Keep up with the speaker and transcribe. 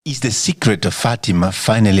Is the secret of Fatima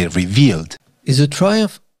finally revealed? Is the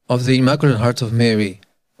triumph of the Immaculate Heart of Mary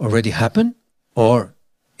already happened, or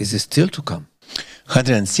is it still to come?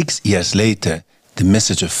 106 years later, the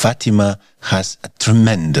message of Fatima has a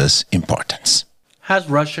tremendous importance. Has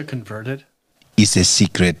Russia converted? Is the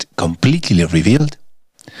secret completely revealed?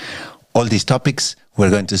 All these topics we're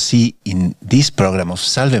going to see in this program of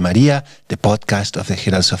Salve Maria, the podcast of the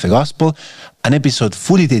Heralds of the Gospel, an episode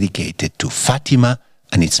fully dedicated to Fatima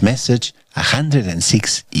and its message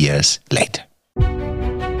 106 years later.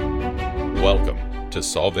 Welcome to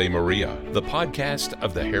Salve Maria, the podcast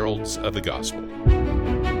of the Heralds of the Gospel.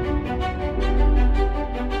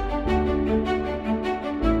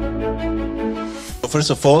 First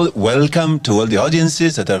of all, welcome to all the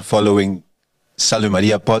audiences that are following Salve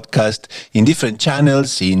Maria podcast in different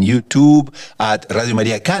channels, in YouTube, at Radio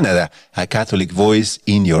Maria Canada, a Catholic voice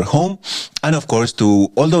in your home, and of course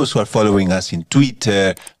to all those who are following us in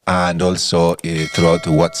Twitter and also throughout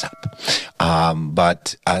WhatsApp.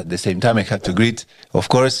 But at the same time, I have to greet, of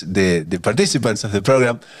course, the participants of the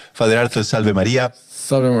program. Father Arthur, Salve Maria.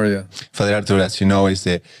 Salve Maria. Father Arthur, as you know, is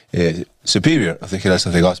the superior of the Heralds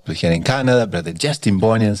of the Gospel here in Canada. Brother Justin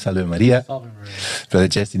Bonian, Salve Maria. Salve Maria. Brother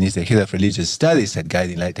Justin is the head of religious studies at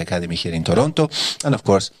Guiding Light Academy here in Toronto. And of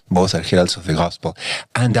course, both are Heralds of the Gospel.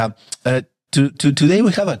 And today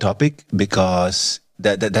we have a topic because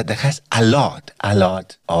that has a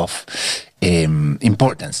lot of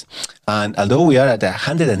importance. And although we are at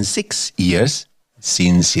 106 years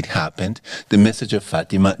since it happened, the message of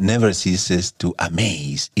Fatima never ceases to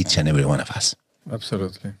amaze each and every one of us.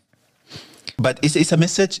 Absolutely. But it's a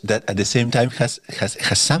message that at the same time has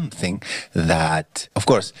something that, of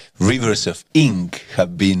course, rivers of ink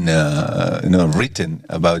have been written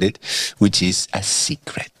about it, which is a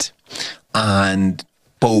secret. And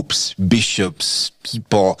popes, bishops,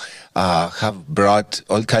 people have brought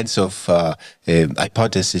all kinds of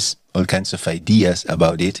hypotheses, all kinds of ideas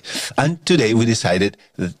about it. And today we decided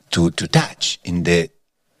to touch in the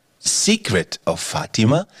secret of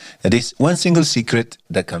Fatima. That is one single secret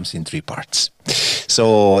that comes in three parts.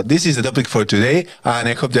 So this is the topic for today, and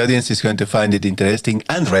I hope the audience is going to find it interesting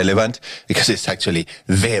and relevant because it's actually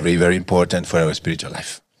very, very important for our spiritual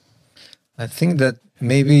life. I think that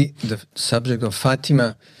maybe the subject of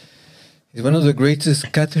Fatima is one of the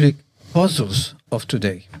greatest Catholic puzzles of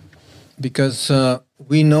today, because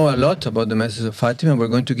we know a lot about the message of Fatima. We're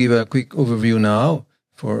going to give a quick overview now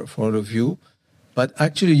for all of you, but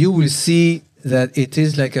actually you will see that it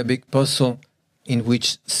is like a big puzzle in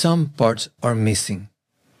which some parts are missing.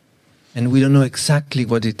 And we don't know exactly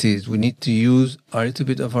what it is. We need to use a little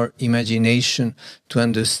bit of our imagination to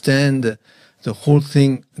understand the whole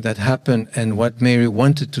thing that happened and what Mary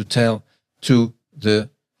wanted to tell to the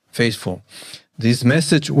faithful. This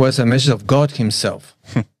message was a message of God himself.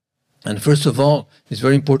 And first of all, it's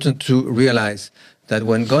very important to realize that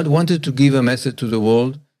when God wanted to give a message to the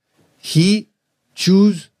world, he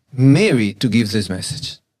chose Mary to give this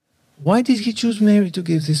message. Why did he choose Mary to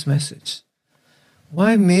give this message?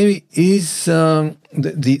 Why Mary is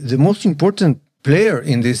the most important player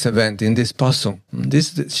in this event, in this puzzle.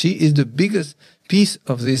 She is the biggest piece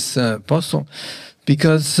of this puzzle,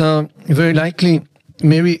 because very likely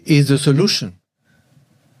Mary is the solution.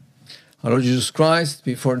 Our Lord Jesus Christ,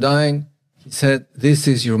 before dying, he said, "This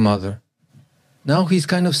is your mother." Now he's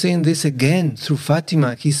kind of saying this again through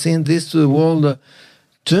Fatima. He's saying this to the world,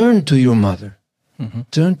 turn to your mother. Mm-hmm.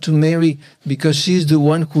 Turn to Mary, because she is the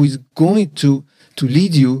one who is going to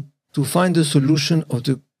lead you to find the solution of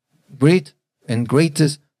the great and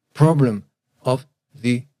greatest problem of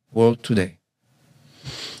the world today.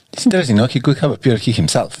 It's interesting, no? He could have appeared he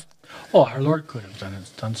himself. Oh, our Lord could have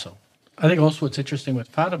done so. I think also what's interesting with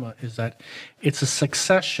Fatima is that it's a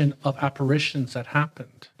succession of apparitions that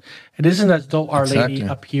happened. It isn't as though Our Lady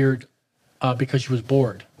appeared because she was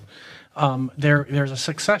bored. There's a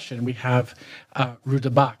succession. We have Rue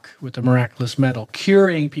de Bac with the miraculous medal,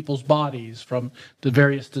 curing people's bodies from the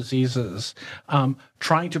various diseases,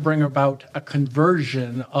 trying to bring about a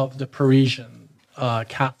conversion of the Parisian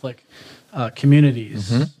Catholic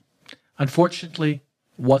communities. Mm-hmm. Unfortunately,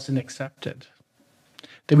 wasn't accepted.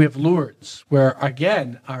 Then we have Lourdes, where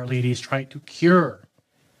again Our Lady is trying to cure.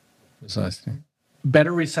 Precisely.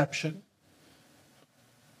 Better reception.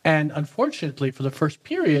 And unfortunately, for the first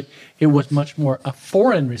period, it was much more a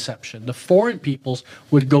foreign reception. The foreign peoples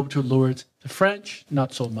would go to Lourdes. The French,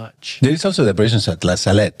 not so much. There is also the apparitions at La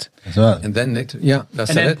Salette as well. And then later, La Salette.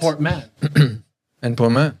 And then Port-Man. And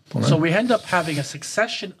Port-Man. So we end up having a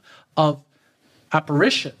succession of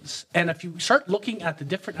apparitions. And if you start looking at the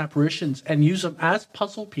different apparitions and use them as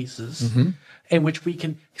puzzle pieces, in which we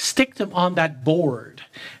can stick them on that board,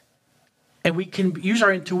 and we can use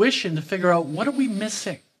our intuition to figure out, what are we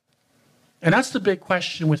missing? And that's the big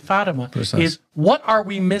question with Fatima, is what are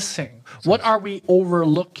we missing? What are we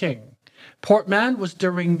overlooking? Port Mahon was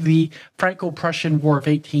during the Franco-Prussian War of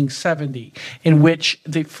 1870, in which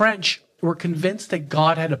the French were convinced that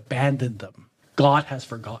God had abandoned them. God has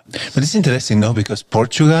forgotten us. But it's interesting, no? Because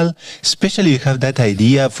Portugal, especially you have that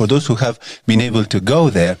idea for those who have been able to go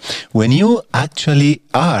there. When you actually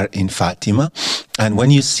are in Fatima, and when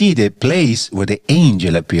you see the place where the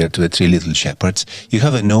angel appeared to the three little shepherds, you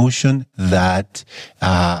have a notion that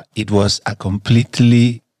it was a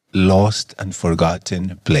completely lost and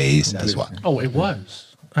forgotten place as well. Oh, it was.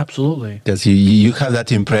 Absolutely. Because you have that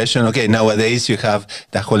impression. Okay, nowadays you have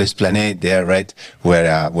the whole esplanade there, right,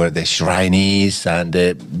 where the shrine is, and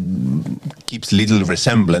keeps little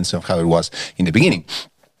resemblance of how it was in the beginning.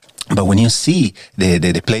 But when you see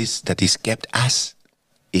the place that is kept as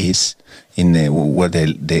is, in where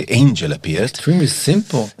the angel appeared, extremely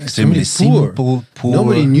simple, extremely simple, poor.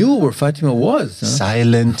 Nobody knew where Fatima was.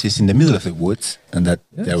 Silent, is in the middle of the woods, and that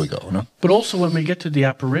there we go. No? But also when we get to the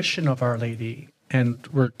apparition of Our Lady, and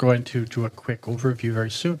we're going to do a quick overview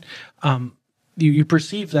very soon, you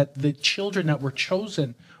perceive that the children that were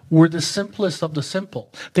chosen were the simplest of the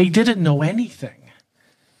simple. They didn't know anything.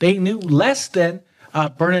 They knew less than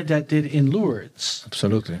Bernadette did in Lourdes.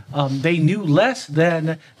 Absolutely. They knew less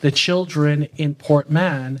than the children in Port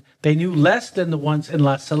Mahon. They knew less than the ones in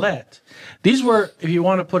La Salette. These were, if you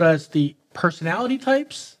want to put as the personality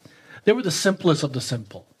types, they were the simplest of the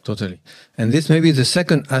simple. Totally. And this may be the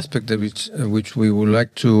second aspect that which we would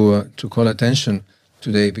like to call attention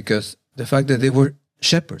today, because the fact that they were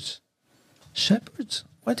shepherds. Shepherds?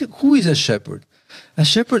 Who is a shepherd? A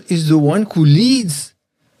shepherd is the one who leads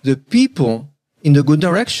the people in the good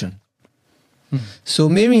direction. So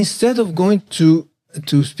Mary, instead of going to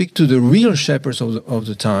speak to the real shepherds of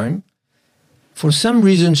the time, for some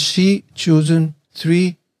reason she chosen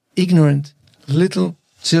three ignorant little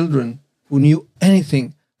children who knew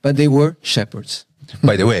anything, but they were shepherds.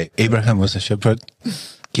 By the way, Abraham was a shepherd.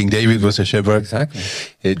 King David was a shepherd.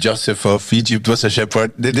 Exactly. Joseph of Egypt was a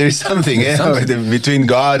shepherd. There is something, between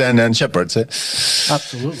God and shepherds.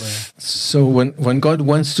 Absolutely. So when God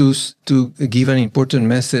wants to give an important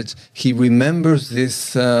message, He remembers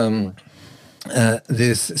this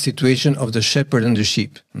this situation of the shepherd and the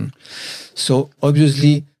sheep. So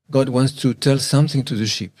obviously God wants to tell something to the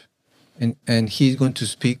sheep, and He's going to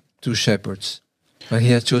speak to shepherds. But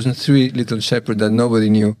He has chosen three little shepherds that nobody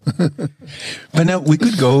knew. But now we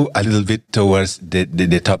could go a little bit towards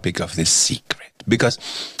the topic of the secret. Because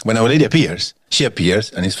when Our Lady appears, she appears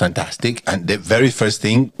and it's fantastic. And the very first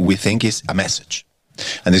thing we think is a message.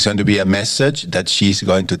 And there's going to be a message that she's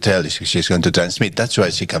going to tell, she's going to transmit. That's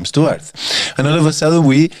why she comes to earth. And all of a sudden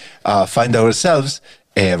we find ourselves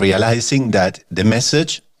realizing that the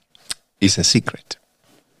message is a secret.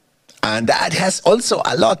 And that has also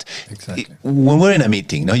a lot. Exactly. When we're in a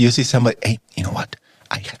meeting, you see somebody, hey, you know what?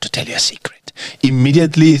 I have to tell you a secret.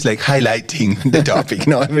 Immediately, it's like highlighting the topic.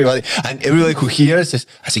 Everybody who hears says,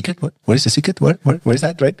 a secret? What? Where is the secret? Where is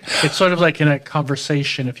that? Right? It's sort of like in a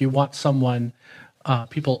conversation. If you want someone,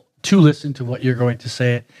 people to listen to what you're going to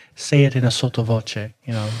say it in a sottovoce.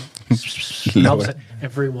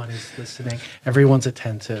 Everyone is listening. Everyone's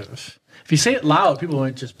attentive. If you say it loud, people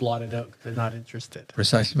won't just blot it out because they're not interested.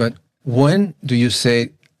 Precisely. But when do you say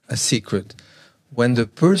a secret? When the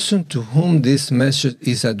person to whom this message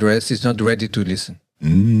is addressed is not ready to listen.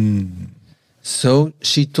 So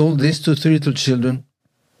she told this to three little children,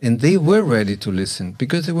 and they were ready to listen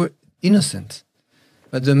because they were innocent.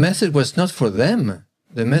 But the message was not for them.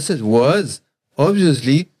 The message was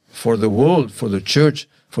obviously for the world, for the church,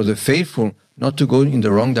 for the faithful, not to go in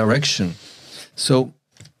the wrong direction. So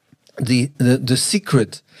the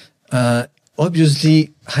secret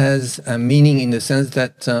obviously has a meaning in the sense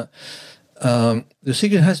that the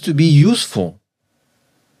secret has to be useful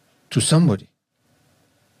to somebody.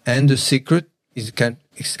 And the secret is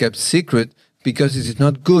kept secret because it is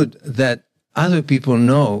not good that other people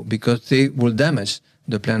know, because they will damage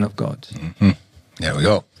the plan of God. Mm-hmm. There we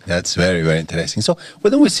go. That's very, very interesting. So why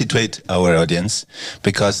don't we situate our audience?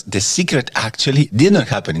 Because the secret actually did not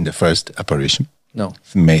happen in the first apparition. No.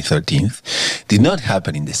 May 13th. Did not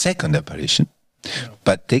happen in the second apparition,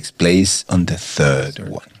 but takes place on the third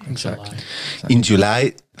one. Exactly. In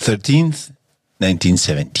July 13th,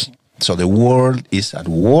 1917. So the world is at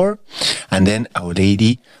war, and then Our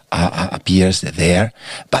Lady appears there.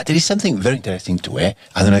 But there is something very interesting too. I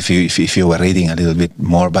don't know if you were reading a little bit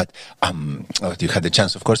more, but you had the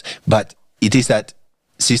chance, of course. But it is that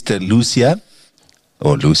Sister Lucia,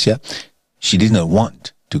 she did not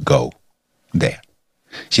want to go there.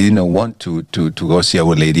 She did not want to go see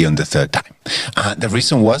Our Lady on the third time. The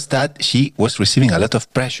reason was that she was receiving a lot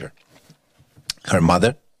of pressure. Her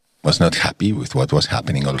mother was not happy with what was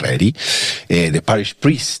happening already. The parish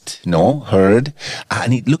priest, heard,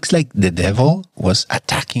 and it looks like the devil was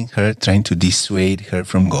attacking her, trying to dissuade her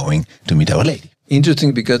from going to meet Our Lady.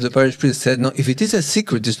 Interesting, because the parish priest said, no, if it is a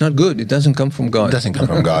secret, it's not good. It doesn't come from God. It doesn't come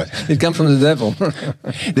from God. It comes from the devil.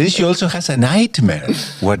 Then she also has a nightmare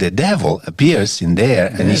where the devil appears in there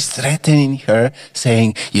and is threatening her,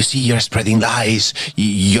 saying, you see, you're spreading lies.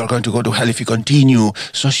 You're going to go to hell if you continue.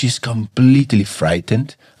 So she's completely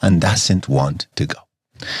frightened and doesn't want to go.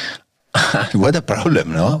 What a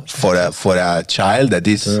problem, no? For a child that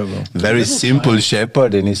is very simple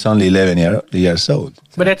shepherd and is only 11 years old.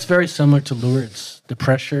 But that's very similar to Lourdes. The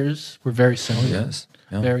pressures were very similar. Oh, yes.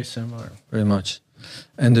 Yeah. Very similar. Very much.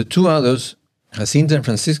 And the two others, Jacinta and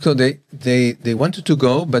Francisco, they wanted to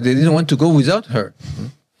go, but they didn't want to go without her.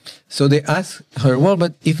 So they asked her, well,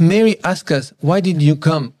 but if Mary asked us, why did you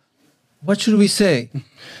come? What should we say?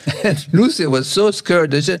 And Lucia was so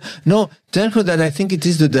scared. They said, no, tell her that I think it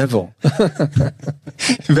is the devil.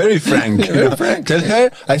 Very frank. Very frank. Tell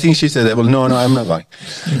her, I think she's the devil. No, I'm not going.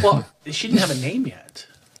 Well, she didn't have a name yet,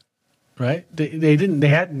 right? They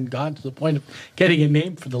hadn't gotten to the point of getting a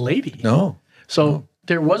name for the lady. No. So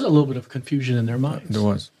there was a little bit of confusion in their minds. There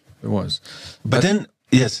was. But then,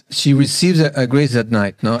 yes. She receives a grace that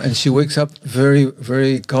night, and she wakes up very,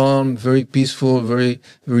 very calm, very peaceful, very,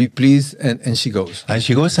 very pleased, and she goes. And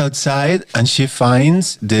she goes outside and she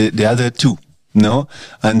finds the other two,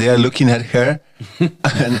 and they are looking at her.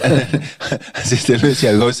 and Sister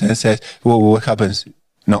Lucia goes and says, well, what happens?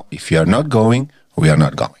 No, if you are not going, we are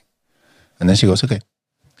not going. And then she goes, okay,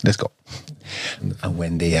 let's go. And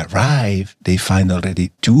when they arrive, they find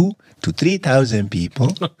already 2,000 to 3,000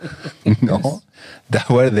 people, that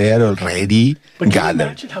were there already but gathered. Can you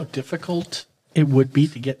imagine how difficult it would be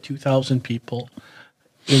to get 2,000 people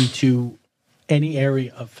into any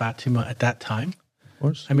area of Fatima at that time? Of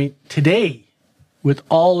course. I mean, today, with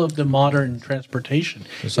all of the modern transportation,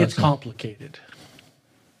 Exactly. It's complicated.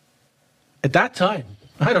 At that time,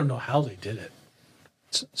 I don't know how they did it.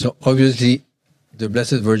 So obviously, the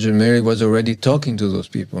Blessed Virgin Mary was already talking to those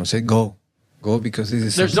people and said, go because this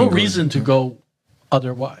is There's no reason to go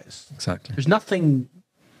otherwise. Exactly. There's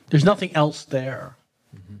nothing else there.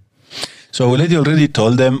 So Our Lady already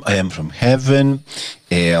told them, I am from heaven.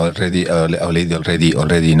 Our Lady already,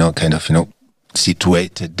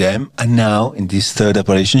 situated them. And now, in this third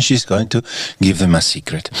apparition, she's going to give them a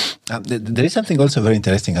secret. There is something also very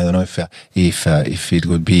interesting. I don't know if it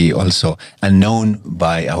would be also unknown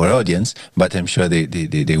by our audience, but I'm sure they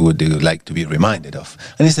would like to be reminded of.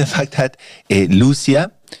 And it's the fact that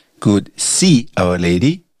Lucia could see Our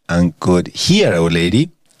Lady and could hear Our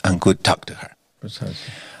Lady and could talk to her.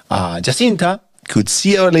 Precisely. Jacinta could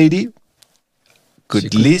see Our Lady,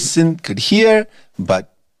 could listen, could hear, but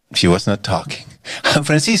she was not talking. And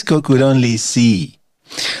Francisco could only see.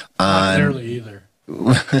 Not clearly either.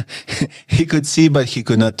 He could see, but he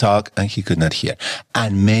could not talk and he could not hear.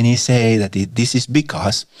 And many say that this is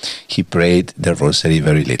because he prayed the rosary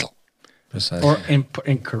very little. Precisely. Or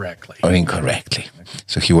incorrectly. Or incorrectly.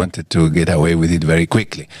 So he wanted to get away with it very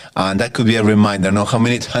quickly. And that could be a reminder, how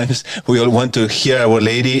many times we all want to hear Our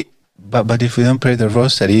Lady, but if we don't pray the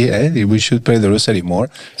rosary, we should pray the rosary more,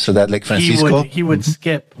 so that like Francisco... He would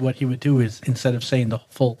skip. What he would do is, instead of saying the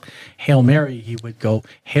full Hail Mary, he would go,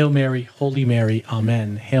 Hail Mary, Holy Mary,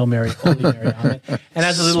 Amen. Hail Mary, Holy Mary, Amen. And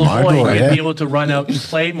as a little boy, he'd be able to run out and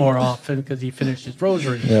play more often because he finished his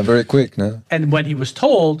rosary. Yeah, very quick, no? And when he was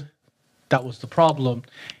told that was the problem,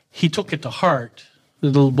 he took it to heart, the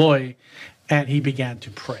little boy, and he began to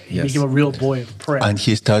pray. He became a real boy of prayer. And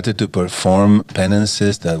he started to perform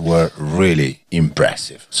penances that were really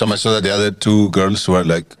impressive. So much so that the other two girls were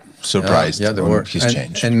like surprised by his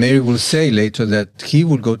change. And Mary will say later that he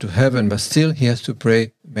will go to heaven, but still he has to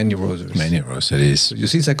pray many rosaries. Many rosaries. So you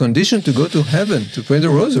see, it's a condition to go to heaven, to pray the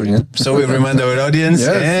rosary. Yeah? So we remind our audience,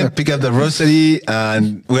 pick up the rosary,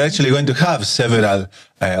 and we're actually going to have several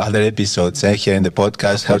other episodes here in the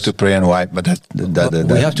podcast, how to pray and why. But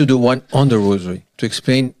we have to do one on the rosary to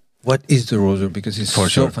explain what is the rosary, because it's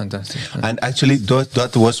so fantastic. And actually,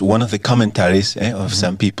 that was one of the commentaries of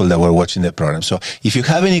some people that were watching the program. So if you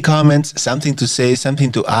have any comments, something to say,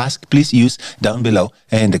 something to ask, please use down below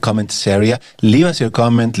in the comments area. Leave us your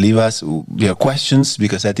comment, leave us your questions,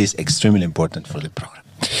 because that is extremely important for the program.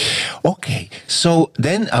 Okay, so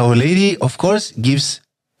then Our Lady, of course, gives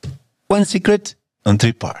one secret on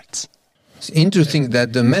 3 parts. It's interesting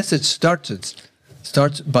that the message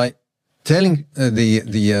starts by telling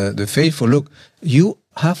the faithful, look, you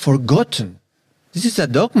have forgotten. This is a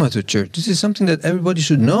dogma of the church. This is something that everybody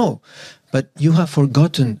should know. But you have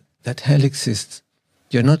forgotten that hell exists.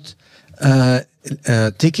 You're not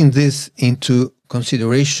taking this into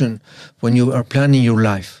consideration when you are planning your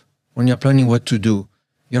life, when you're planning what to do.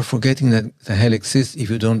 You're forgetting that the hell exists if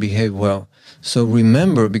you don't behave well. So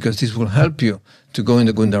remember, because this will help you to go in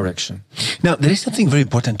the good direction. Now, there is something very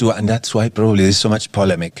important too, and that's why probably there's so much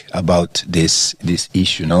polemic about this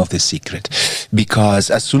issue, of the secret. Because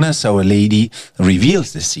as soon as Our Lady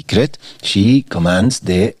reveals the secret, she commands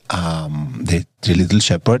the 3 little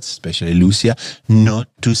shepherds, especially Lucia, not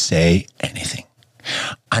to say anything.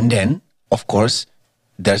 And then, of course,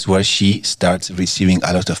 that's where she starts receiving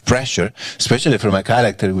a lot of pressure, especially from a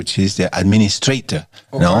character which is the administrator.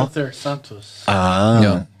 Arthur Santos.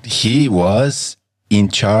 He was in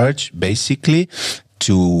charge, basically,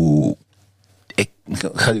 to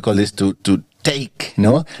how do you call this? To take,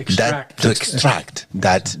 extract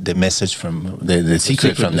the message from the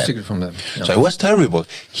secret from them. Secret from them. Yeah. So it was terrible.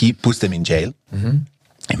 He puts them in jail. Mm-hmm.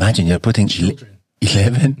 Imagine you're putting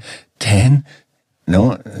 11, 10,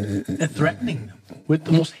 and threatening them with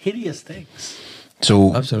the most hideous things.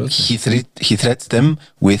 So he threats them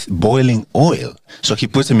with boiling oil. So he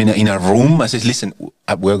puts them in a room and says, listen,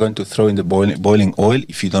 we're going to throw in the boiling oil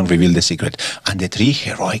if you don't reveal the secret. And the 3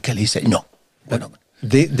 heroically say, no, we're not.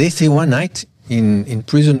 They say one night in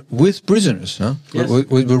prison with prisoners, Yes.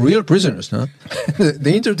 with real prisoners.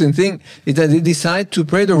 The interesting thing is that they decide to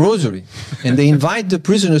pray the rosary, and they invite the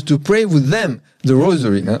prisoners to pray with them the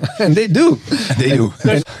rosary, and they do. They do.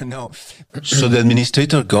 No. So the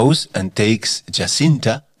administrator goes and takes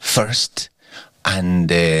Jacinta first, and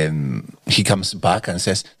he comes back and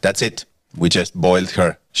says, that's it. We just boiled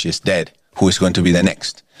her. She's dead. Who is going to be the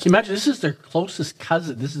next? Can you imagine, this is their closest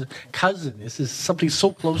cousin. This is a cousin. This is something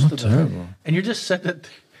so close to them. Terrible. And you just said that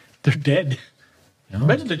they're dead. No.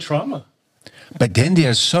 Imagine the trauma. But then they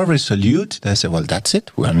are so resolute. They say, well, that's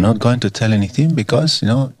it. We are not going to tell anything because,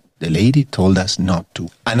 the lady told us not to.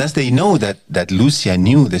 And as they know that Lucia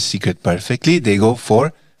knew the secret perfectly, they go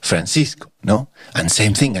for Francisco, And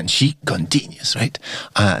same thing, and she continues, right?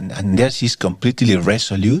 And there she's completely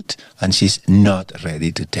resolute, and she's not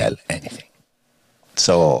ready to tell anything.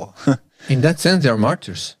 So... in that sense, they are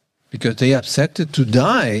martyrs, because they accepted to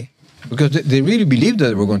die, because they really believed that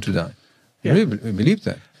they were going to die. They really believed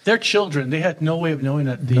that. Their children, they had no way of knowing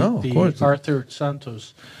that the Arthur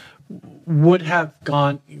Santos would have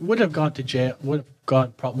gone to jail, would have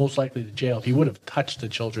gone most likely to jail if he would have touched the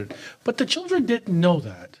children. But the children didn't know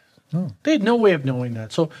that. No. They had no way of knowing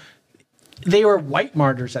that. So they were white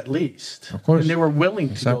martyrs at least. Of course. And they were willing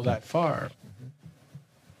to go Exactly. that far.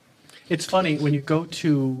 It's funny, when you go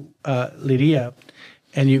to Liria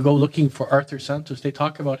and you go looking for Arthur Santos, they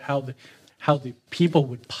talk about how the people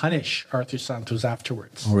would punish Arthur Santos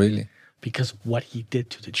afterwards. Oh, really? Because of what he did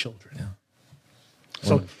to the children. Yeah.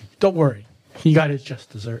 So don't worry, he got his just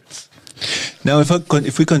desserts. Now,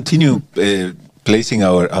 if we continue placing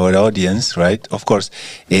our audience, right, of course,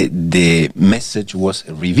 the message was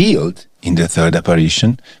revealed in the 3rd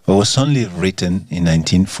apparition, but was only written in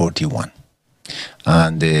 1941.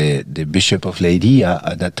 And the Bishop of Leiria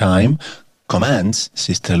at that time commands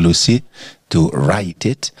Sister Lucy to write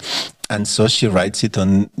it. And so she writes it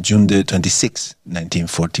on June the 26th,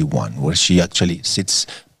 1941, where she actually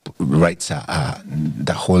writes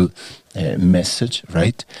the whole message,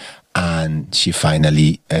 right? And she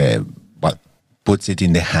finally, puts it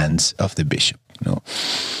in the hands of the bishop.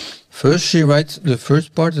 First, she writes the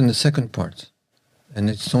first part and the second part. And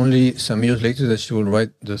it's only some years later that she will write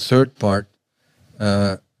the 3rd part.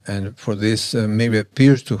 And for this, maybe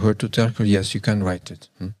appears to her to tell her, yes, you can write it.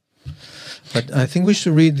 But I think we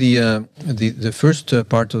should read the first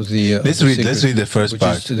part of the. Let's read the first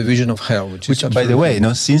part, which is the vision of hell. Which by the way,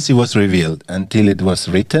 since it was revealed until it was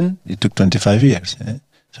written, it took 25 years.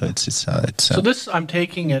 So it's. So this, I'm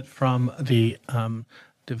taking it from the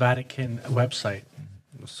Vatican website.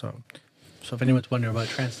 So if anyone's wondering about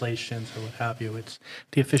translations or what have you, it's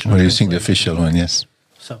the official. We're using the official one, yes.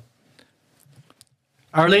 So,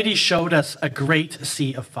 Our Lady showed us a great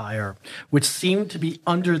sea of fire, which seemed to be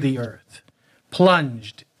under the earth.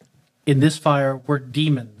 Plunged in this fire were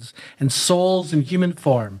demons and souls in human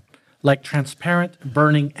form, like transparent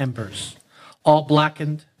burning embers, all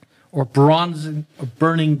blackened or bronzen or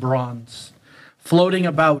burning bronze, floating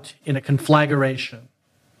about in a conflagration.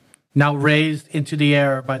 now raised into the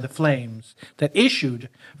air by the flames that issued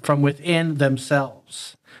from within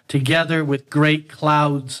themselves, together with great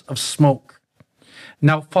clouds of smoke,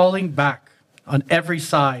 now falling back on every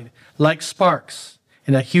side like sparks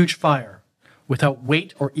in a huge fire, without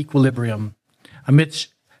weight or equilibrium,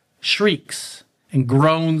 amidst shrieks and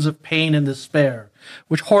groans of pain and despair,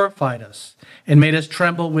 which horrified us and made us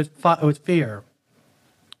tremble with fear.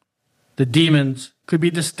 The demons could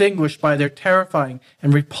be distinguished by their terrifying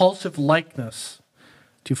and repulsive likeness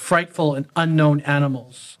to frightful and unknown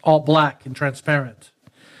animals, all black and transparent.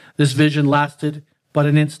 This vision lasted but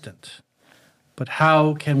an instant. But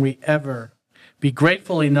how can we ever be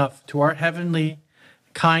grateful enough to our heavenly,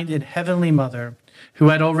 kind and heavenly Mother, who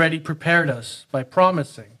had already prepared us by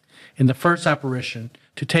promising in the first apparition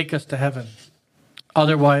to take us to heaven?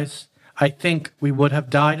 Otherwise, I think we would have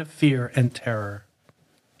died of fear and terror.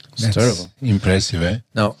 It's terrible. Impressive, eh?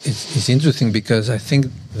 Now, it's interesting because I think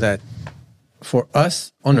that for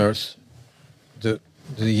us on earth,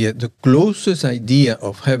 the closest idea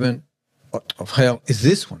of heaven, of hell, is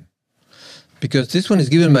this one. Because this one is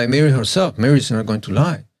given by Mary herself. Mary is not going to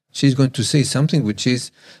lie. She's going to say something which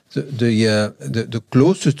is the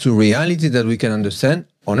closest to reality that we can understand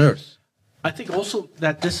on earth. I think also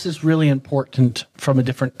that this is really important from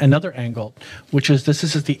another angle, which is this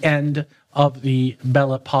is at the end of the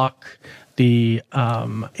Belle Epoque, the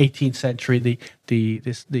 18th century,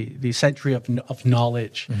 the century of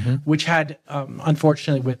knowledge, which had,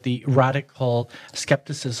 unfortunately, with the radical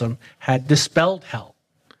skepticism, had dispelled hell.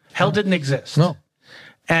 Hell didn't exist. No.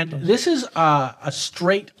 And this is a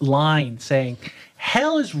straight line saying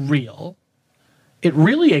hell is real. It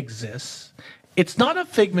really exists. It's not a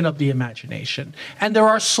figment of the imagination. And there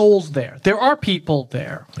are souls there. There are people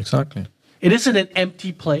there. Exactly. It isn't an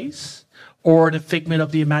empty place or a figment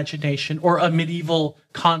of the imagination or a medieval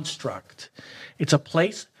construct. It's a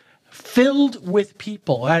place filled with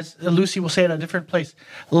people, as Lucy will say in a different place,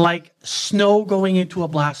 like snow going into a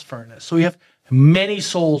blast furnace. So we have many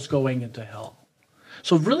souls going into hell.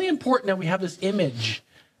 So it's really important that we have this image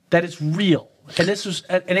that is real. And this was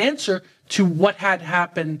an answer to what had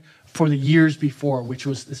happened for the years before, which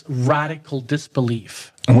was this radical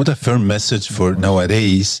disbelief. And what a firm message for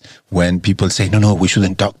nowadays when people say, no, we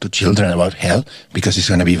shouldn't talk to children about hell because it's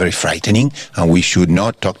going to be very frightening and we should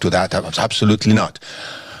not talk to that. Absolutely not.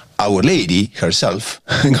 Our Lady herself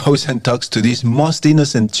goes and talks to these most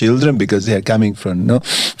innocent children because they are coming from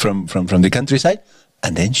the countryside.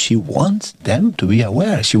 And then she wants them to be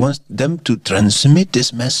aware. She wants them to transmit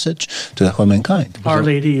this message to the whole mankind. Our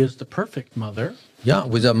Lady is the perfect mother. Yeah,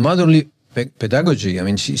 with a motherly pedagogy. I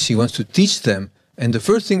mean, she wants to teach them. And the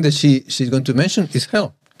first thing that she's going to mention is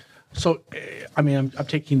hell. So, I mean, I'm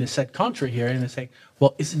taking the set contra here and saying,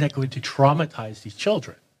 well, isn't that going to traumatize these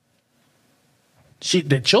children?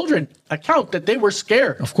 The children account that they were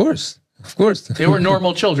scared. Of course. They were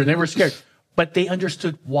normal children. They were scared. But they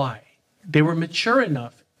understood why. They were mature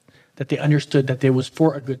enough that they understood that it was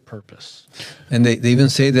for a good purpose. And they even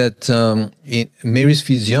say that Mary's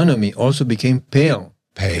physiognomy also became pale.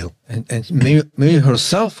 And Mary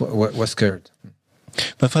herself was scared.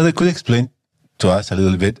 But Father, could you explain to us a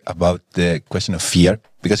little bit about the question of fear?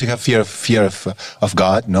 Because you have fear of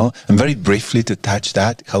God, no? And very briefly to touch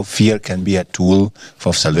that, how fear can be a tool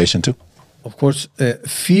for salvation too. Of course,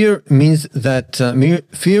 fear means that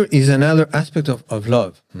fear is another aspect of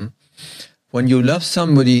love. When you love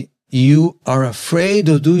somebody, you are afraid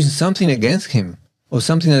of doing something against him, or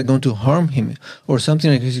something that's going to harm him, or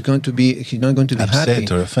something like he's not going to be upset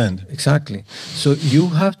happy or offend. Exactly. So you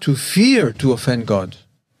have to fear to offend God,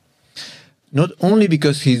 not only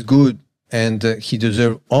because He's good and He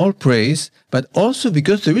deserves all praise, but also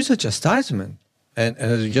because there is a chastisement. And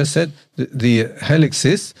as you just said, the hell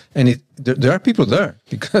exists, and there are people there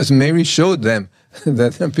because Mary showed them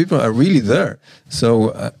that people are really there. So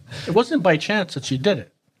it wasn't by chance that she did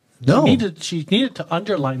it. No, she needed to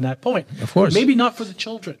underline that point. Of course, maybe not for the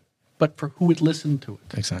children, but for who would listen to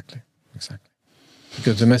it. Exactly.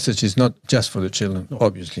 Because the message is not just for the children,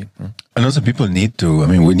 obviously. And also, people need to. I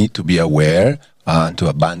mean, we need to be aware and to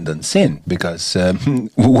abandon sin, because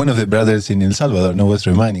one of the brothers in El Salvador was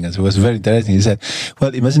reminding us. It was very interesting. He said,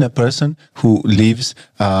 "Well, imagine a person who lives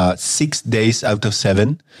 6 days out of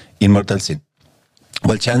 7 in mortal sin.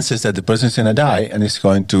 Well, chances that the person is going to die and is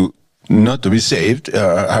going to not to be saved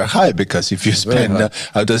are high, because if you spend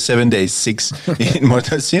out of 7 days 6 in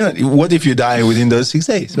mortal sin, what if you die within those 6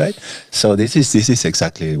 days, right? So this is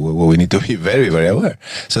exactly what we need to be very, very aware.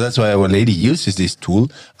 So that's why Our Lady uses this tool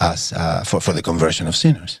as for the conversion of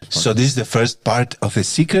sinners. So this is the first part of the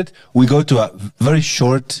secret. We go to a very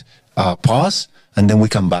short pause, and then we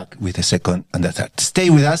come back with the second and the third. Stay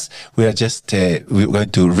with us. We are just we're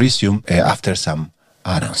going to resume after some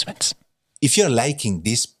announcements. If you're liking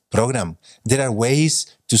this program, there are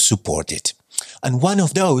ways to support it. And one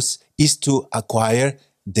of those is to acquire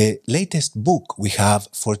the latest book we have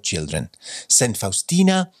for children, Saint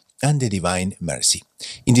Faustina and the Divine Mercy.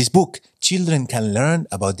 In this book, children can learn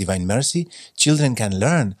about Divine Mercy, children can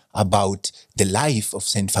learn about the life of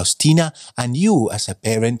Saint Faustina, and you as a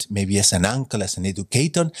parent, maybe as an uncle, as an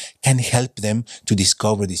educator, can help them to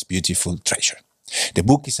discover this beautiful treasure. The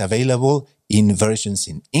book is available in versions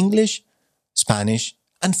in English, Spanish,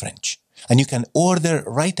 and French, and you can order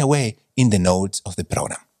right away in the notes of the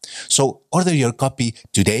program. So order your copy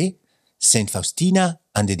today. Saint Faustina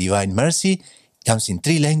and the Divine Mercy comes in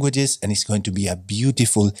 3 languages, and it's going to be a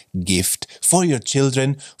beautiful gift for your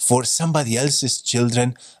children, for somebody else's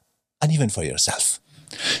children, and even for yourself.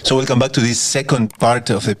 So welcome back to this second part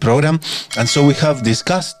of the program. And so we have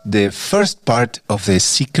discussed the first part of the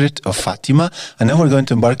secret of Fatima, and now we're going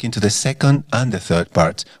to embark into the second and the third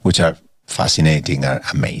parts, which are fascinating, are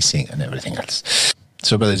amazing, and everything else.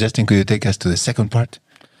 So Brother Justin, could you take us to the second part?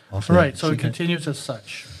 Right, so it continues as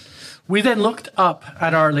such. We then looked up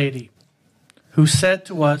at Our Lady, who said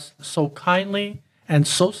to us so kindly and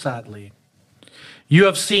so sadly, "You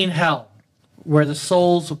have seen hell, where the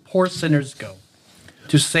souls of poor sinners go.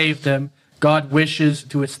 To save them, God wishes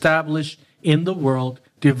to establish in the world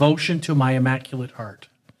devotion to my Immaculate Heart.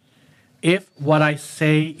 If what I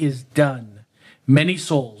say is done, many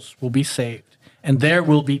souls will be saved, and there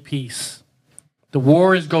will be peace. The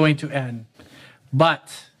war is going to end,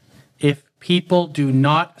 but if people do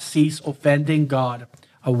not cease offending God,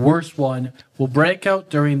 a worse one will break out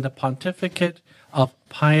during the pontificate of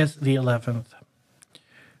Pius XI.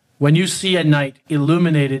 When you see a night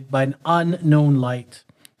illuminated by an unknown light,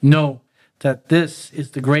 know that this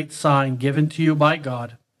is the great sign given to you by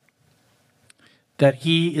God, that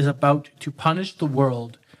He is about to punish the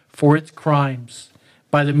world for its crimes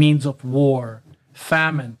by the means of war,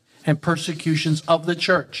 famine, and persecutions of the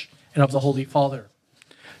Church and of the Holy Father.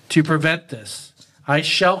 To prevent this, I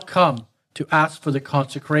shall come to ask for the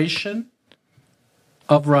consecration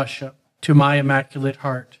of Russia to my Immaculate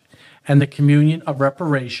Heart and the communion of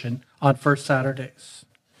reparation on first Saturdays.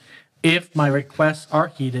 If my requests are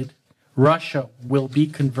heeded, Russia will be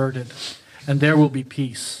converted and there will be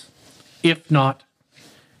peace. If not,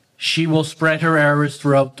 she will spread her errors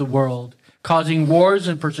throughout the world, causing wars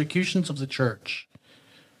and persecutions of the Church.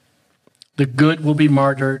 The good will be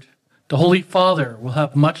martyred. The Holy Father will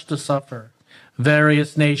have much to suffer.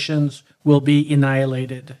 Various nations will be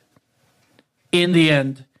annihilated. In the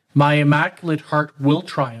end, my Immaculate Heart will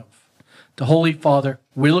triumph. The Holy Father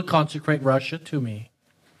will consecrate Russia to me.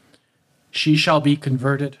 She shall be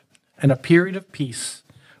converted, and a period of peace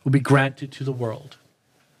will be granted to the world."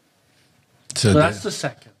 So that's the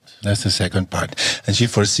second. That's the second part. And she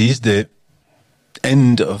foresees the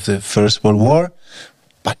end of the First World War,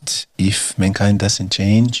 but if mankind doesn't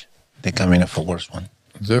change, they're coming up a worse one.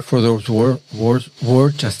 Therefore, those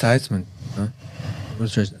war chastisement,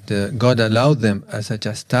 God allowed them as a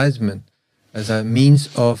chastisement, as a means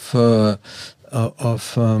of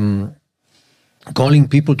calling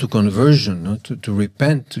people to conversion, no? to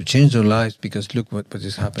repent, to change their lives, because look what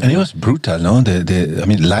is happening. And it was brutal, no?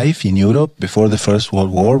 Life in Europe before the First World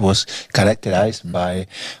War was characterized by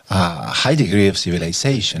a high degree of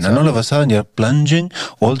civilization. And all of a sudden you're plunging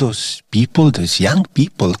all those people, those young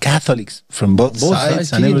people, Catholics from both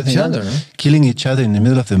sides and everything else, killing each other in the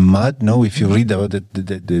middle of the mud, no? If you read about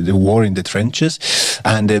the war in the trenches.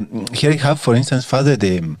 And here you have, for instance, Father,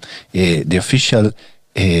 the official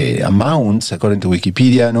amounts, according to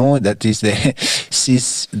Wikipedia, no, that is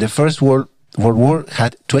the First World War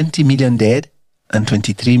had 20 million dead and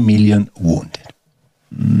 23 million wounded,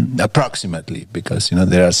 approximately, because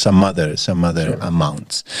there are some other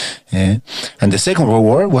amounts. And the Second World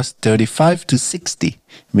War was 35 to 60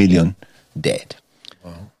 million dead.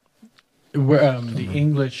 Wow. The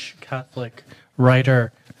English Catholic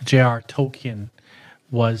writer J.R. Tolkien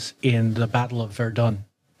was in the Battle of Verdun.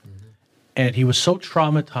 And he was so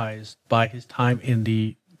traumatized by his time in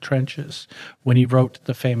the trenches when he wrote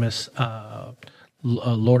the famous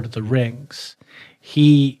Lord of the Rings.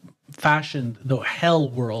 He fashioned the hell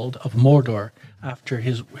world of Mordor after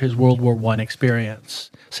his World War I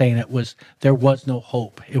experience, saying there was no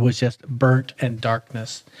hope. It was just burnt and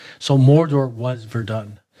darkness. So Mordor was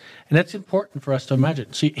Verdun. And that's important for us to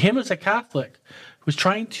imagine. See, him as a Catholic was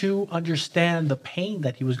trying to understand the pain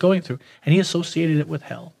that he was going through, and he associated it with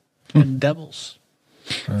hell. And devils.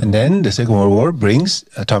 And then the Second World War brings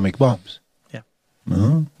atomic bombs. Yeah.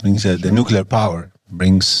 Brings the nuclear power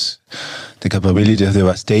brings the capability of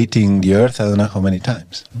devastating the earth, I don't know how many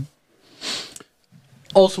times.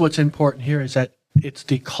 Also, what's important here is that it's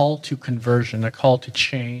the call to conversion, a call to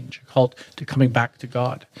change, a call to coming back to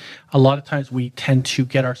God. A lot of times we tend to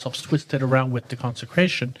get ourselves twisted around with the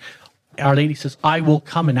consecration. Our Lady says, I will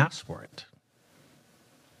come and ask for it.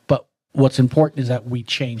 But what's important is that we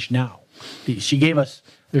change now. She gave us,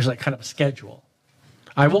 there's like kind of a schedule.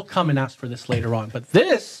 I will come and ask for this later on. But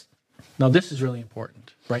this is really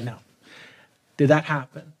important right now. Did that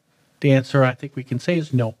happen? The answer I think we can say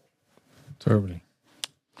is no. Totally.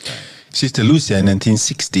 Sister Lucia in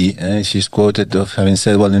 1960, she's quoted of having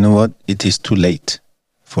said, well, you know what? It is too late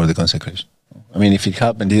for the consecration. I mean, if it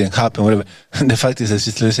happened, didn't happen, whatever. The fact is that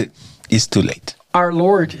Sister Lucia is too late. Our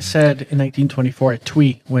Lord said in 1924 at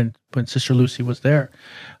Twee, when Sister Lucy was there,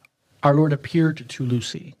 our Lord appeared to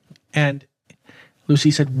Lucy. And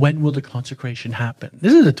Lucy said, when will the consecration happen?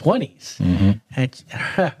 This is the 20s. Mm-hmm.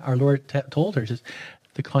 And our Lord told her, says,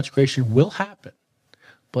 the consecration will happen,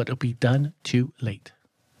 but it'll be done too late.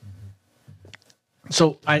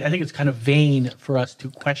 So I think it's kind of vain for us to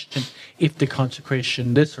question if the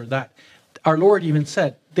consecration this or that. Our Lord even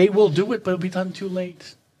said, they will do it, but it'll be done too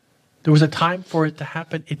late. There was a time for it to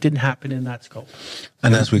happen. It didn't happen in that scope.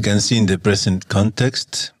 And as we can see in the present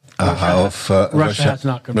context Russia has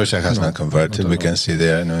not converted. Russia has not converted. We can see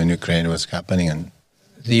there in Ukraine what's happening. And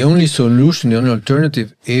the only solution, the only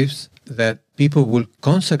alternative is that people will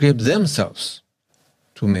consecrate themselves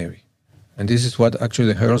to Mary. And this is what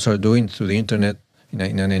actually the heralds are doing through the internet in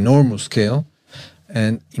an enormous scale,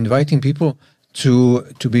 and inviting people to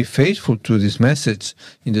be faithful to this message,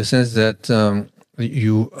 in the sense that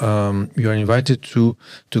you are invited to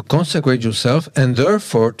consecrate yourself, and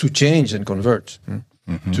therefore to change and convert,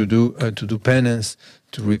 to do penance,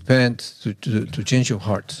 to repent, to change your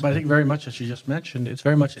heart. But I think very much, as you just mentioned, it's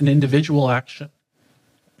very much an individual action.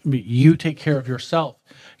 I mean, you take care of yourself,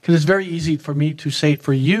 because it's very easy for me to say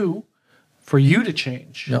for you to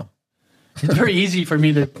change. No. It's very easy for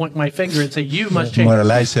me to point my finger and say, you must change.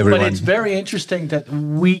 Moralize everyone. But it's very interesting that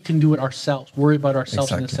we can do it ourselves, worry about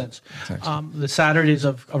ourselves in a sense. Exactly. The Saturdays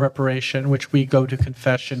of reparation, which we go to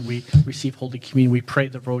confession, we receive Holy Communion, we pray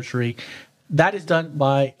the Rosary, that is done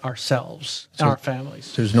by ourselves and our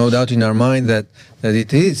families. There's no doubt in our mind that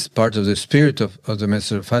it is part of the spirit of the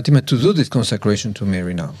message of Fatima to do this consecration to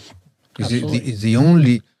Mary now. It's the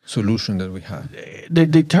only solution that we have.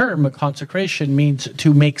 The term consecration means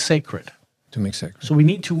to make sacred. To make sacred. So we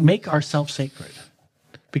need to make ourselves sacred,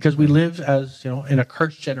 because we live, as in a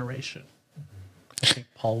cursed generation. I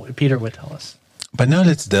think Peter would tell us. But now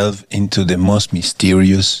let's delve into the most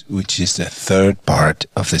mysterious, which is the third part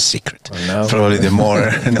of the secret. Well, probably the more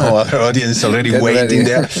our audience is already waiting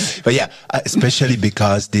there. But yeah, especially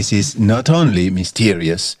because this is not only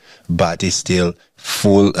mysterious, but it's still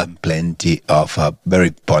full and plenty of a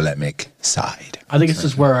very polemic side. I think this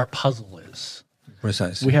is where our puzzle is.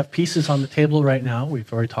 Precisely. We have pieces on the table right now,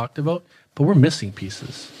 we've already talked about, but we're missing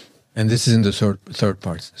pieces. And this is in the third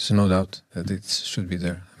part. There's no doubt that it should be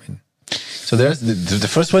there. So there's the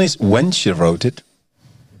first one is when she wrote it,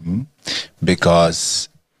 because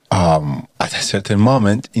at a certain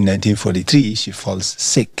moment in 1943 she falls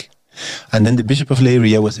sick, and then the Bishop of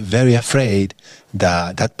Leiria was very afraid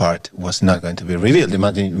that that part was not going to be revealed.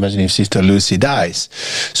 Imagine if Sister Lucy dies.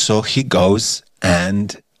 So he goes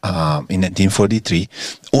and in 1943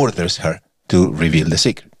 orders her to reveal the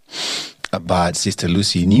secret. But Sister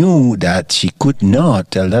Lucy knew that she could not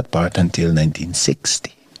tell that part until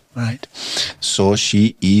 1960. Right. So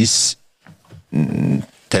she is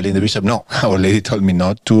telling the bishop, no, Our Lady told me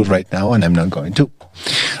not to right now, and I'm not going to.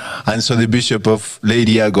 And so the Bishop of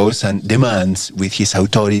Leiria goes and demands, with his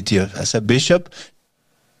authority as a bishop,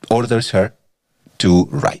 orders her to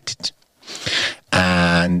write it.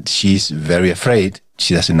 And she's very afraid.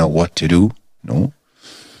 She doesn't know what to do. No.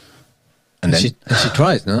 And then she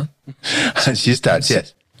tries, no? And she starts,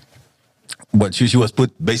 yes. But she was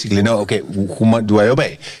put basically, no, okay, whom do I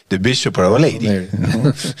obey? The bishop or Our Lady?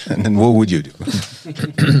 And then what would you do?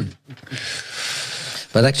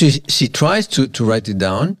 But actually, she tries to write it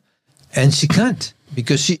down, and she can't,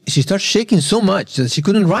 because she starts shaking so much that she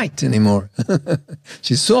couldn't write anymore.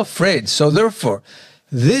 She's so afraid. So therefore,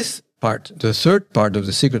 this part, the third part of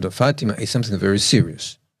the secret of Fatima, is something very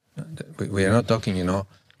serious. We are not talking,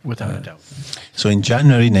 Without a doubt. So in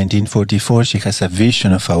January 1944, she has a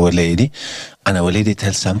vision of Our Lady, and Our Lady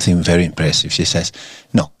tells something very impressive. She says,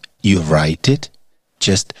 no, you write it,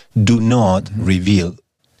 just do not reveal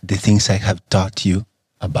the things I have taught you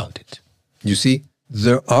about it. You see,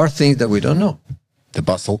 there are things that we don't know. The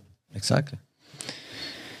puzzle. Exactly.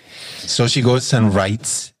 So she goes and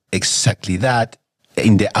writes exactly that,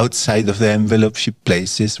 in the outside of the envelope she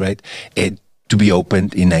places, right, to be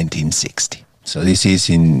opened in 1960. So this is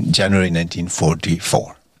in January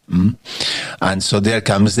 1944. And so there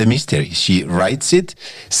comes the mystery. She writes it,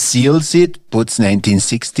 seals it, puts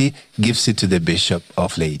 1960, gives it to the Bishop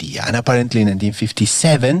of Leiria. And apparently in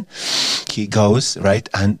 1957, he goes, right,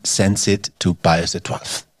 and sends it to Pius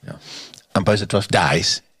XII. Yeah. And Pius XII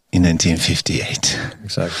dies in 1958.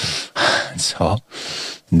 Exactly. So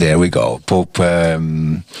there we go. Pope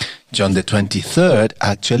John the 23rd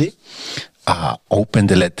actually opened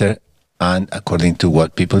the letter, and according to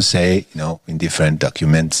what people say, in different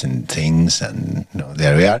documents and things, and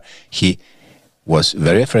there we are, he was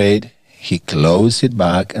very afraid. He closed it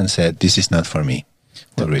back and said, "This is not for me."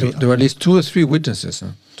 There were at least 2 or 3 witnesses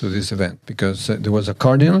to this event, because there was a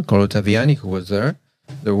cardinal called Ottaviani who was there.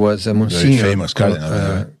 There was a Monsignor, very famous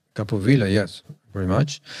cardinal, Capovilla, yes, very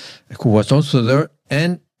much, who was also there,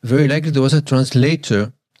 and very likely there was a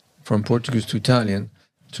translator from Portuguese to Italian,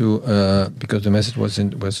 because the message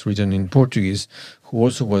was written in Portuguese, who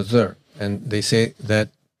also was there. And they say that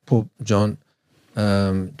Pope John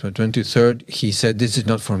 23rd, he said, "This is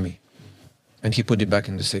not for me," and he put it back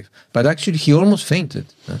in the safe. But actually, he almost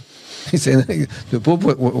fainted. He said the Pope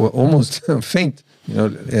almost faint,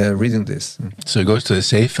 reading this. So he goes to the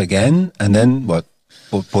safe again, and then what?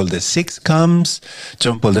 Pope Paul VI comes,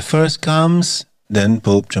 John Paul I comes, then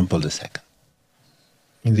Pope John Paul II.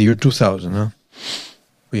 In the year 2000,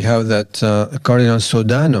 we have that Cardinal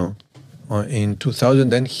Sodano in 2000.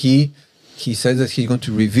 Then he says that he's going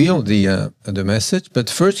to reveal the message, but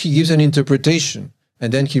first he gives an interpretation,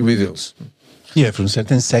 and then he reveals. Yeah, from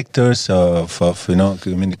certain sectors of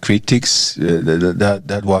critics,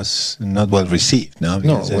 that was not well received. No,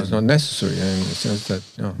 it was not necessary in the sense that.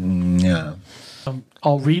 Yeah.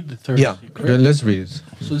 I'll read the third secret. Yeah, let's read it.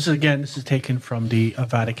 So this is taken from the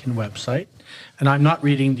Vatican website, and I'm not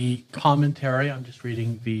reading the commentary. I'm just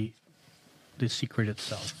reading the secret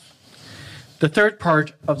itself. The third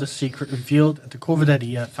part of the secret revealed at the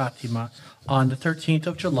Covidaria Fatima on the 13th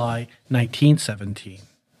of July, 1917.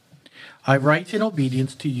 I write in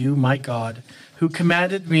obedience to you, my God, who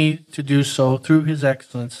commanded me to do so through His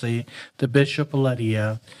Excellency, the Bishop of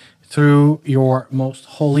Leiria, through your most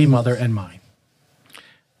holy mother and mine.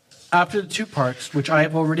 After the 2 parts, which I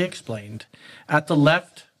have already explained, at the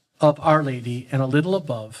left of Our Lady and a little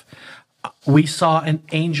above, we saw an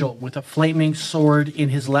angel with a flaming sword in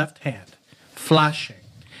his left hand, flashing.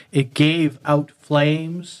 It gave out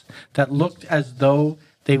flames that looked as though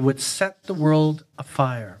they would set the world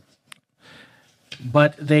afire.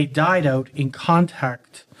 But they died out in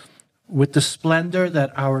contact with the splendor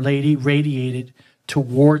that Our Lady radiated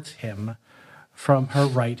towards him from her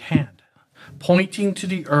right hand. Pointing to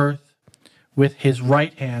the earth with his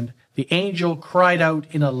right hand, the angel cried out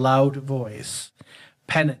in a loud voice,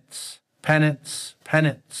 "Penance, penance,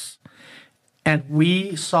 penance." And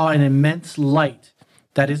we saw an immense light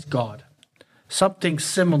that is God, something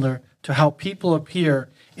similar to how people appear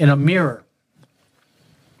in a mirror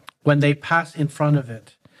when they pass in front of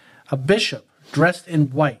it. A bishop dressed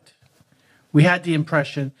in white. We had the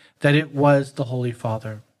impression that it was the Holy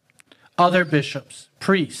Father. Other bishops,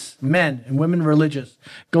 priests, men and women religious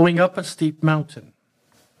going up a steep mountain,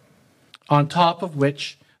 on top of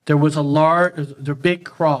which there was a big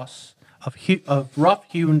cross of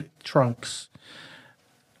rough-hewn trunks,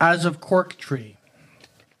 as of cork tree,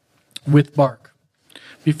 with bark.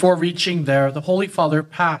 Before reaching there, the Holy Father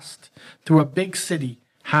passed through a big city,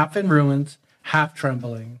 half in ruins, half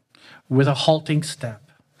trembling, with a halting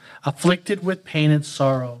step. Afflicted with pain and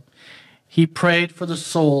sorrow, he prayed for the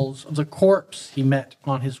souls of the corpse he met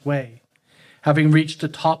on his way. Having reached the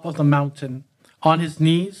top of the mountain, on his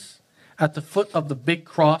knees, at the foot of the big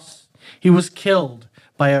cross, he was killed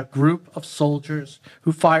by a group of soldiers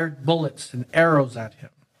who fired bullets and arrows at him.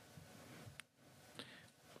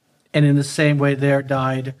 And in the same way there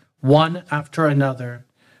died, one after another,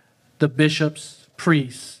 the bishops,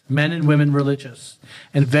 priests, men and women religious,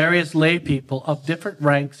 and various lay people of different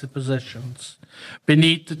ranks and positions.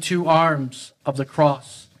 Beneath the 2 arms of the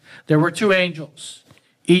cross, there were 2 angels,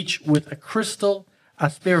 each with a crystal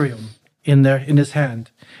asperium in his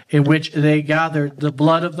hand, in which they gathered the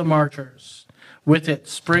blood of the martyrs. With it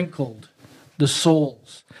sprinkled the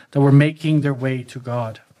souls that were making their way to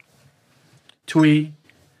God. Tui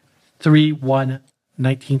 3-1,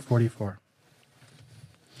 1944.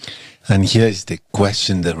 And here is the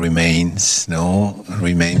question that remains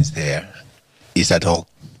there. Is that all?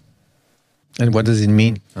 And what does it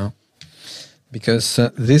mean? Because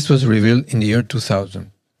this was revealed in the year 2000.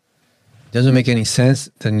 It doesn't make any sense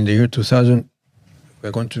that in the year 2000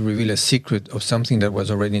 we're going to reveal a secret of something that was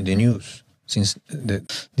already in the news since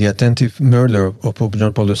the attempted murder of Pope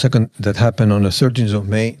John Paul II that happened on the 13th of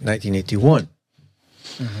May, 1981.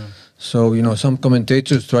 So, some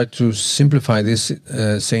commentators try to simplify this,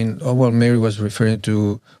 saying, oh, well, Mary was referring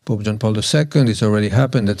to Pope John Paul II. It's already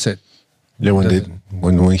happened. That's it. Yeah,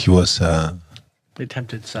 when he was... the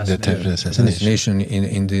attempted assassination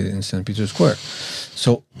in St. Peter's Square.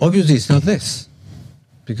 So, obviously, it's not this.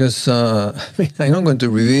 Because I'm not going to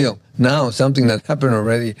reveal now something that happened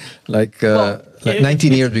already like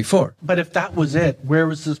 19 years before. But if that was it, where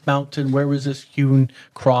was this mountain? Where was this hewn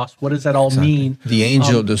cross? What does that all mean? The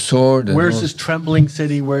angel, the sword. Where's this trembling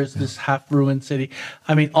city? Where's this half-ruined city?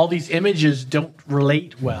 I mean, all these images don't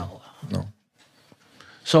relate well. No.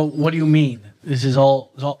 So what do you mean? This is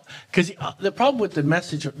all because the problem with the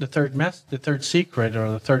message, the third secret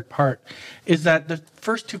or the third part, is that the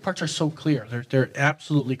first two parts are so clear. They're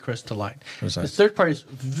absolutely crystalline. Precisely. The third part is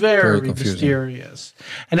very confusing. mysterious,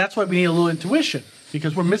 and that's why we need a little intuition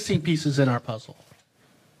because we're missing pieces in our puzzle.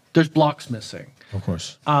 There's blocks missing. Of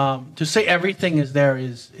course. To say everything is there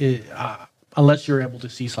is unless you're able to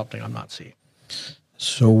see something I'm not seeing.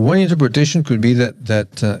 So one interpretation could be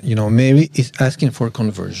that Mary is asking for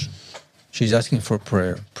conversion. She's asking for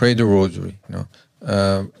prayer, pray the rosary,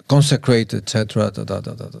 consecrate, etc.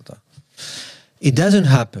 It doesn't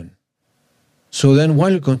happen. So then,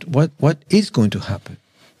 what is going to happen?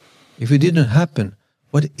 If it didn't happen,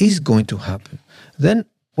 what is going to happen? Then,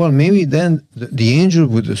 maybe then the angel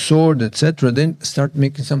with the sword, etc. Then start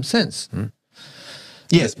making some sense.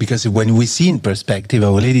 Yes, because when we see in perspective,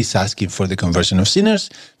 Our Lady is asking for the conversion of sinners,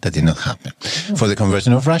 that did not happen. For the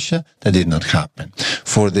conversion of Russia, that did not happen.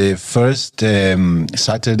 For the first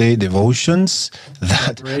Saturday devotions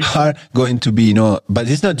that are going to be, but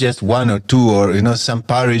it's not just one or two or, some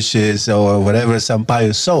parishes or whatever, some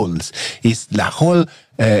pious souls. It's the whole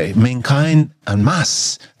mankind en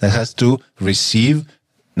masse that has to receive,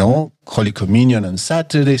 Holy Communion on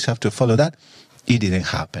Saturdays, have to follow that. It didn't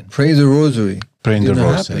happen. Pray the rosary. Praying the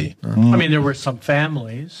rosary. I mean, there were some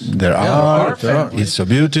families. There are. It's so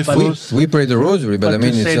beautiful. We pray the rosary, but I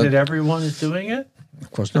mean, to say that everyone is doing it? Of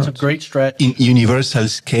course not. It's a great stretch. In universal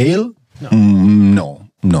scale? No,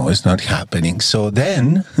 it's not happening. So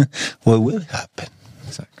then, what will happen?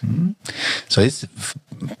 Exactly. So it's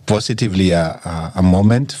positively a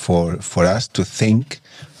moment for us to think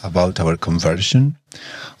about our conversion,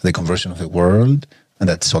 the conversion of the world, and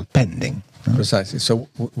that's all pending. Precisely. So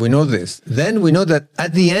we know this. Then we know that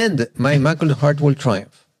at the end, my Immaculate Heart will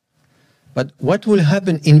triumph. But what will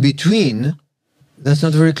happen in between, that's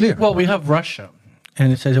not very clear. Well, we have Russia,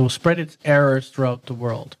 and it says it will spread its errors throughout the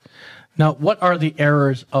world. Now, what are the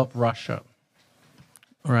errors of Russia?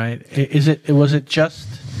 Right? Was it just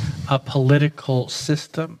a political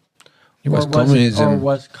system? It was communism. Or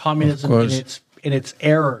was communism in its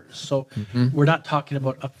errors? So we're not talking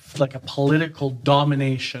about a political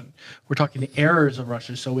domination. We're talking the errors of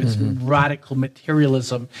Russia. So it's radical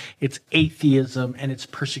materialism, it's atheism, and it's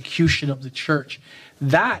persecution of the church.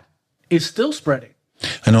 That is still spreading.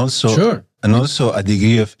 And also, a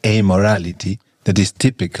degree of amorality that is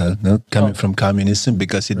typical, coming from communism,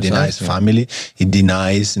 because it denies family, it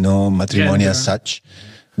denies, matrimony as such,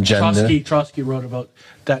 gender. Trotsky wrote about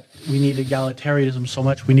that we need egalitarianism so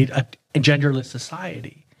much, we need a genderless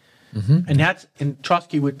society. And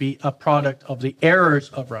Trotsky would be a product of the errors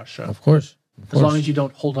of Russia. Of course. As long as you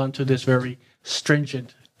don't hold on to this very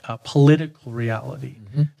stringent political reality.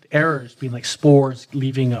 The errors being like spores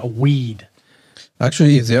leaving a weed.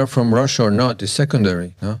 Actually, if they are from Russia or not is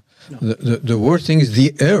secondary. No? The worst thing is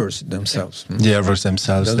the errors themselves. The errors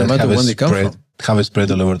themselves doesn't matter when they come from. Have spread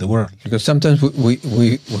all over the world. Because sometimes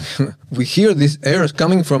we hear these errors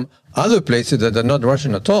coming from other places that are not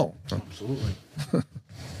Russian at all. Absolutely.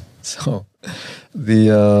 So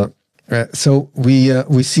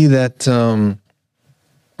we see that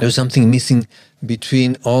there's something missing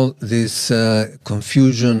between all this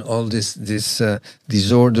confusion, all this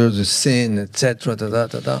disorder, the sin,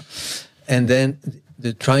 etc. And then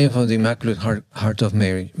the triumph of the Immaculate Heart of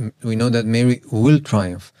Mary. We know that Mary will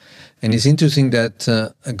triumph. And it's interesting that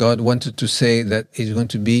God wanted to say that it's going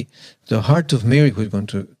to be the heart of Mary who is going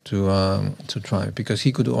to triumph, because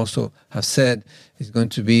he could also have said it's going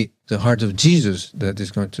to be the heart of Jesus that is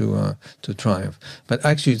going to triumph. But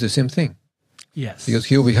actually it's the same thing. Yes. Because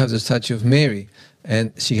here we have the statue of Mary,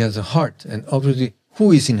 and she has a heart. And obviously,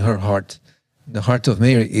 who is in her heart? The heart of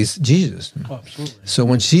Mary is Jesus. Oh, absolutely. So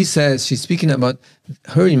when she says she's speaking about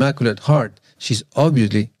her Immaculate Heart, she's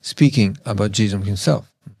obviously speaking about Jesus himself.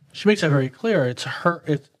 She makes that very clear. It's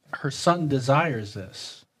her son desires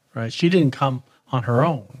this, right? She didn't come on her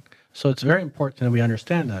own, So it's very important that we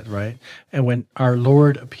understand that, right? And when our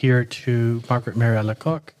Lord appeared to Margaret Mary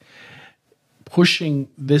Alacoque, pushing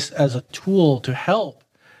this as a tool to help,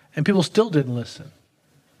 and people still didn't listen.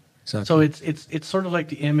 Exactly. So it's sort of like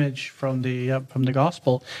the image from the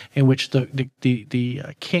gospel in which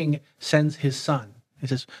the king sends his son. He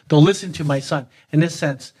says, "They'll listen to my son." In this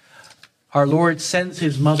sense, our Lord sends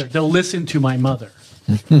his mother. They'll listen to my mother.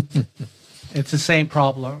 It's the same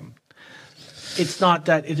problem. It's not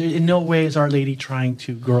that, in no way is Our Lady trying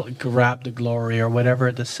to grab the glory or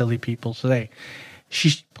whatever the silly people say.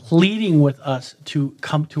 She's pleading with us to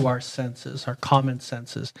come to our senses, our common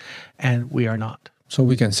senses, and we are not. So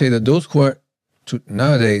we can say that those who are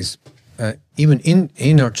nowadays, even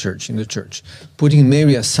in our church, in the church, putting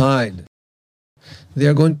Mary aside, they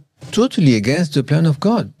are going totally against the plan of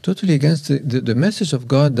God, totally against the message of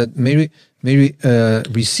God that Mary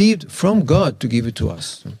received from God to give it to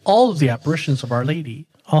us. All of the apparitions of Our Lady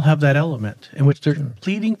all have that element in which they're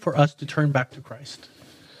pleading for us to turn back to Christ.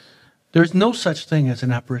 There's no such thing as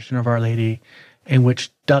an apparition of Our Lady in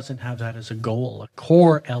which doesn't have that as a goal, a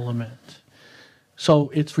core element.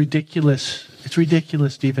 So it's ridiculous. It's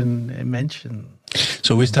ridiculous to even mention.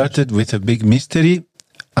 So we started with a big mystery,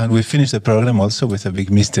 and we finished the program also with a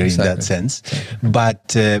big mystery in that sense.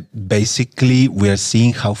 But basically, we are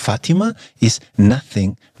seeing how Fatima is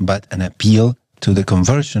nothing but an appeal to the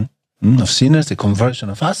conversion of sinners, the conversion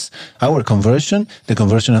of us, our conversion, the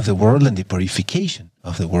conversion of the world, and the purification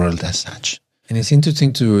of the world as such. And it's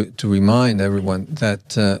interesting to remind everyone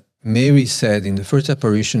that Mary said in the first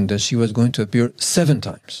apparition that she was going to appear 7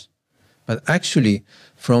 times. But actually,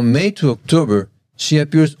 from May to October, she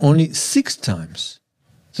appears only 6 times.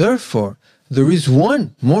 Therefore, there is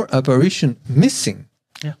one more apparition missing.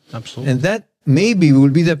 Yeah, absolutely. And that maybe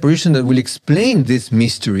will be the apparition that will explain this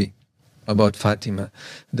mystery about Fatima.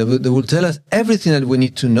 That will tell us everything that we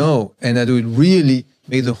need to know, and that will really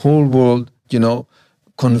make the whole world,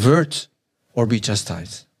 convert or be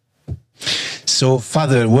chastised. So,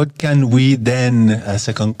 Father, what can we then, as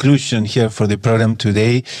a conclusion here for the program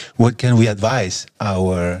today, what can we advise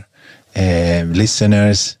our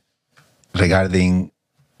listeners regarding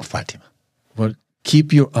Fatima? Well,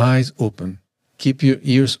 keep your eyes open. Keep your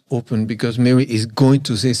ears open, because Mary is going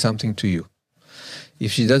to say something to you.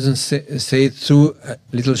 If she doesn't say it through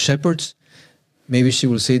little shepherds, maybe she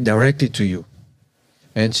will say it directly to you.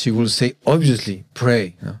 And she will say, obviously,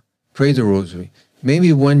 pray. Pray the rosary.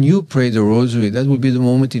 Maybe when you pray the rosary, that will be the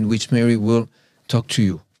moment in which Mary will talk to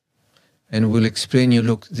you and will explain you,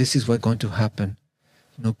 look, this is what's going to happen.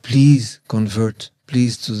 Please convert.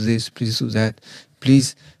 Please do this. Please do that.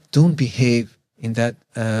 Please don't behave in that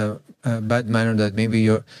bad manner that maybe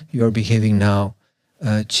you're behaving now.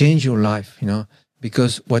 Change your life,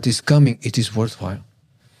 because what is coming, it is worthwhile.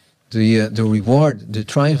 The reward, the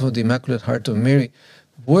triumph of the Immaculate Heart of Mary,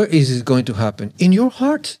 where is it going to happen? In your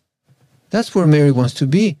heart. That's where Mary wants to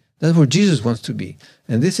be. That's where Jesus wants to be.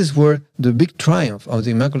 And this is where the big triumph of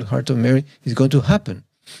the Immaculate Heart of Mary is going to happen.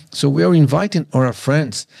 So we are inviting our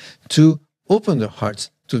friends to open their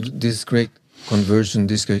hearts to this great conversion,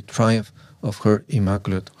 this great triumph of her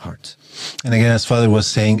Immaculate Heart. And again, as Father was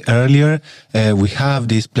saying earlier, we have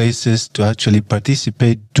these places to actually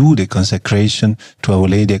participate, do the consecration to Our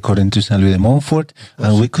Lady according to St. Louis de Montfort,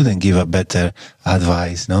 and we couldn't give a better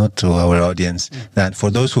advice to our audience than for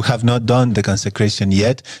those who have not done the consecration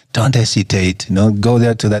yet, don't hesitate, go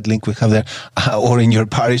there to that link we have there, or in your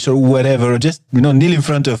parish or whatever, or just, kneel in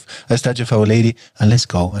front of a statue of Our Lady, and let's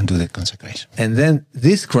go and do the consecration. And then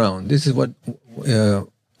this crown, this is what...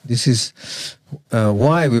 This is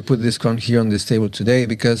why we put this crown here on this table today,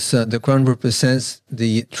 because the crown represents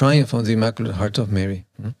the triumph of the Immaculate Heart of Mary.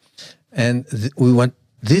 And we want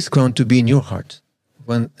this crown to be in your heart. We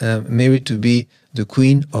want Mary to be the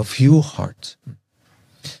queen of your heart.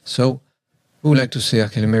 So we would like to say a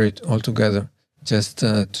Hail Mary all together, just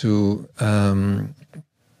to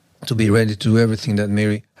be ready to do everything that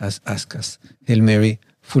Mary has asked us. Hail Mary,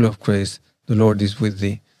 full of grace, the Lord is with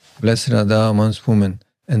thee. Blessed art thou amongst women,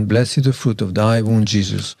 and blessed the fruit of thy womb,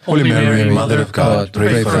 Jesus. Holy Mary, Mother of God,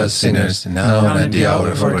 pray for us sinners, now and at the hour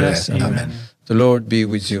of our death. Amen. The Lord be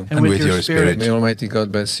with you. And with your spirit. May Almighty God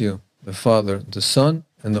bless you, the Father, the Son,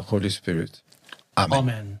 and the Holy Spirit. Amen.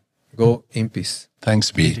 Amen. Go in peace.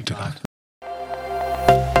 Thanks be to God.